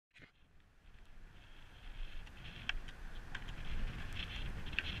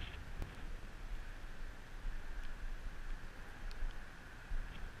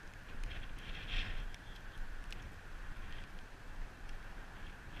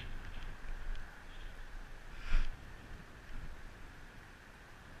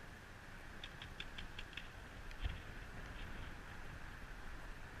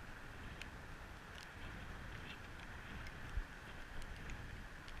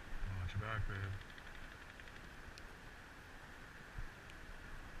back, babe.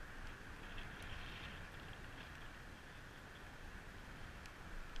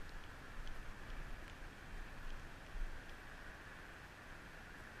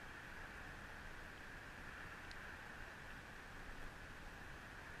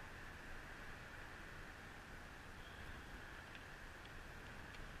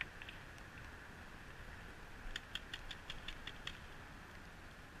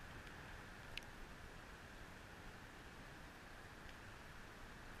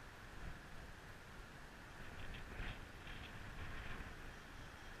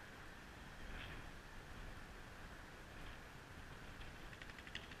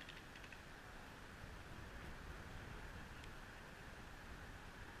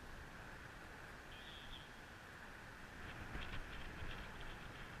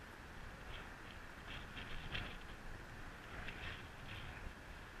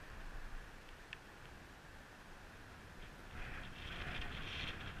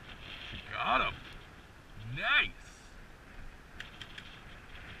 Got him. Nice.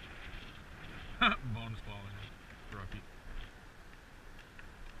 Bonus ball in it. Rookie.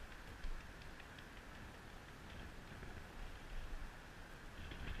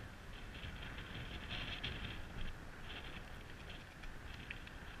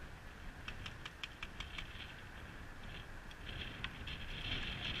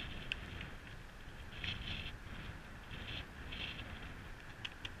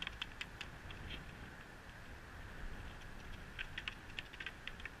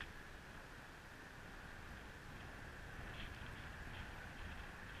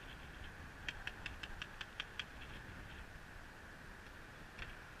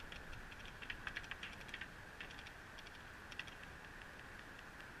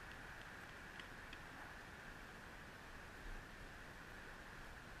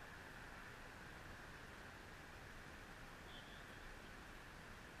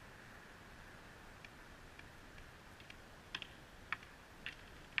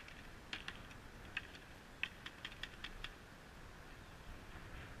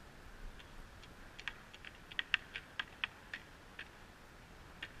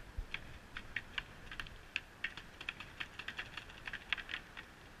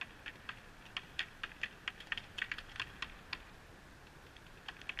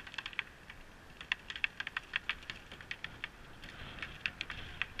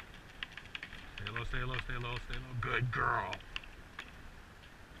 Stay low, stay low, stay low. Good girl.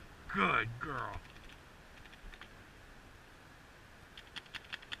 Good girl.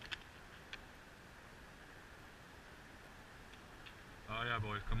 Oh yeah,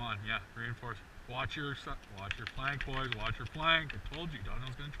 boys, come on. Yeah, reinforce. Watch your flank, boys. Watch your flank. I told you,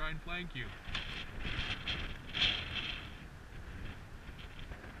 Dono's gonna try and flank you.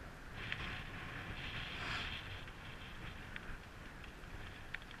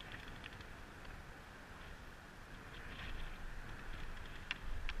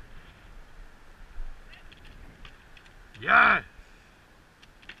 Yes!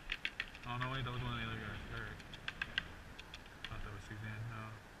 Oh no, wait, that was one of the other guys. Alright. Thought that was Suzanne. No.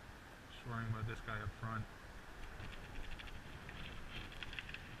 Just worrying about this guy up front.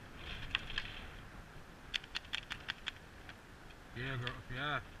 Yeah, girl.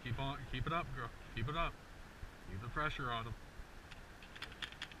 Yeah. Keep it up, girl. Keep it up. Keep the pressure on him.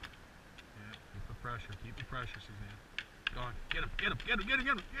 Yeah, keep the pressure. Keep the pressure, Suzanne. Go on. Get him, get him, get him, get him,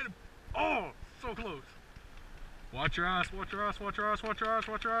 get him, get him. Oh! So close. Watch your ass, watch your ass, watch your ass, watch your ass,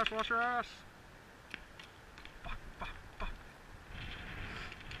 watch your ass, watch your ass. Fuck, fuck, fuck.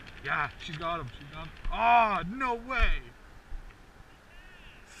 Yeah, she's got him, she's got him. Oh, no way.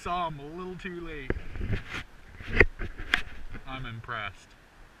 Saw him a little too late. I'm impressed.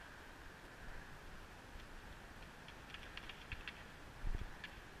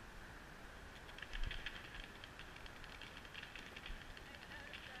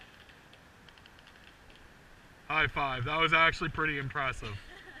 High five. That was actually pretty impressive.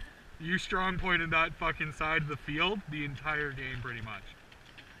 You strong pointed that fucking side of the field the entire game pretty much.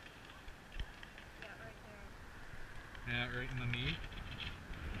 Yeah, right in the knee.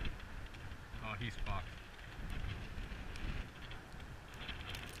 Oh, he's fucked.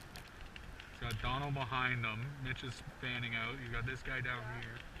 He's got Dono behind him. Mitch is fanning out. You got this guy down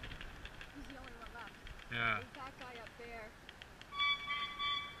here. He's the only one left. Yeah. There's that guy up there.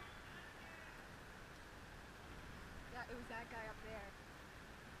 It was that guy up there.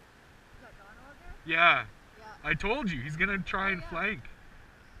 Is that Dono up there? Yeah. Yeah. I told you, he's gonna try and flank.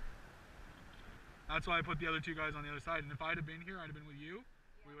 That's why I put the other two guys on the other side. And if I'd have been here, I'd have been with you,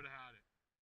 we would have had it.